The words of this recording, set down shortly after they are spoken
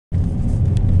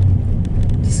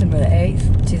December the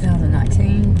 8th,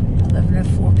 2019,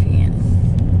 11:04 p.m.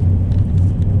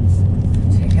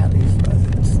 Check out these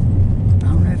roads. I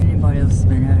don't know if anybody else has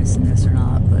been noticing this or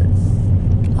not, but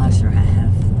I sure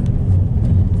have.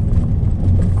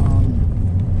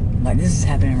 Like this is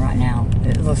happening right now.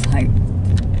 It looks like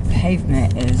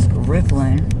pavement is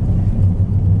rippling,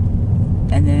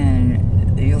 and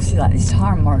then you'll see like these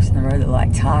tire marks in the road that are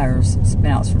like tires, spin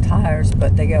outs for tires,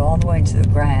 but they go all the way into the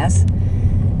grass,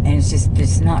 and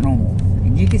it's not normal.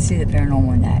 You can see the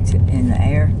paranormal in the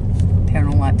air,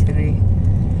 paranormal activity,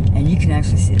 and you can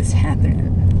actually see this happening,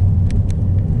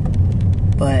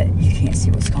 but you can't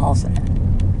see what's causing it.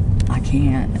 I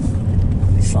can't.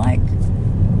 It's like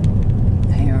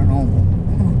paranormal.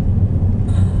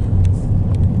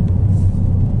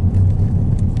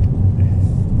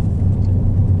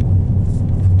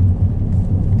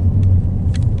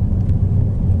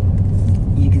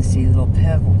 You can see little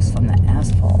pebbles from the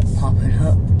asphalt popping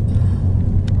up.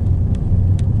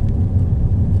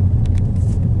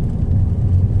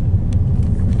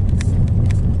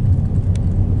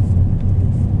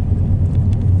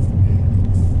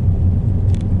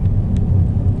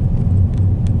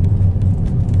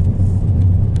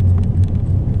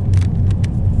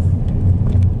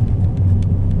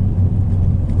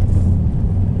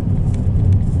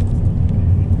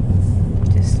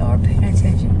 Paying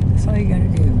attention. That's all you gotta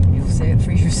do. You'll see it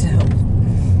for yourself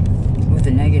with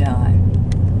the naked eye.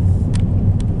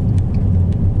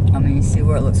 I mean, you see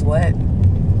where it looks wet?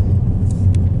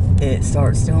 It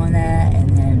starts doing that,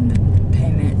 and then the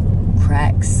pavement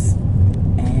cracks,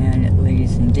 and it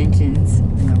leaves indentions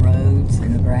in the roads,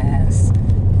 in the grass,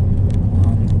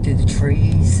 through the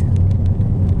trees.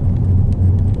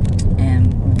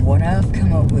 And what I've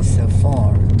come up with so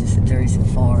far, just the theory so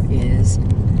far, is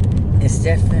it's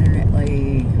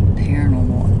definitely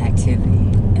paranormal activity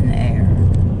in the air,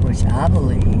 which I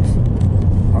believe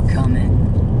are coming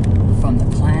from the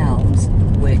clouds,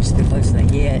 which the closer they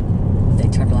get, they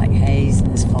turn to like haze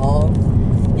and this fog,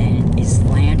 and it's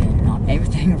landing on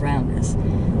everything around us.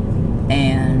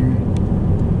 And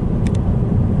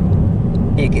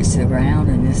it gets to the ground,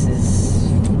 and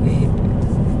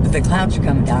but the clouds are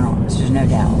coming down on us, there's no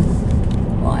doubt.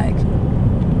 Like,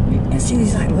 and see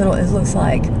these like little, it looks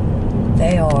like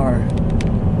they are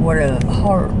what a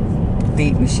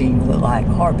heartbeat machine would look like,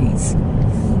 heartbeats.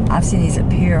 I've seen these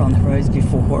appear on the roads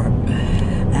before.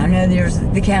 I know there's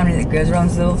the county that goes around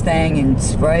this little thing and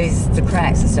sprays the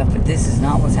cracks and stuff, but this is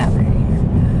not what's happening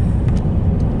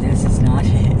here. This is not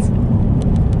it.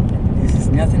 This has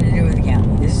nothing to do with the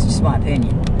county. This is just my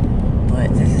opinion.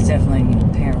 But this is definitely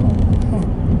paranormal.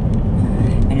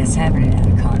 And it's happening at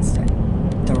a constant.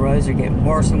 The roads are getting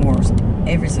worse and worse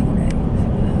every single day.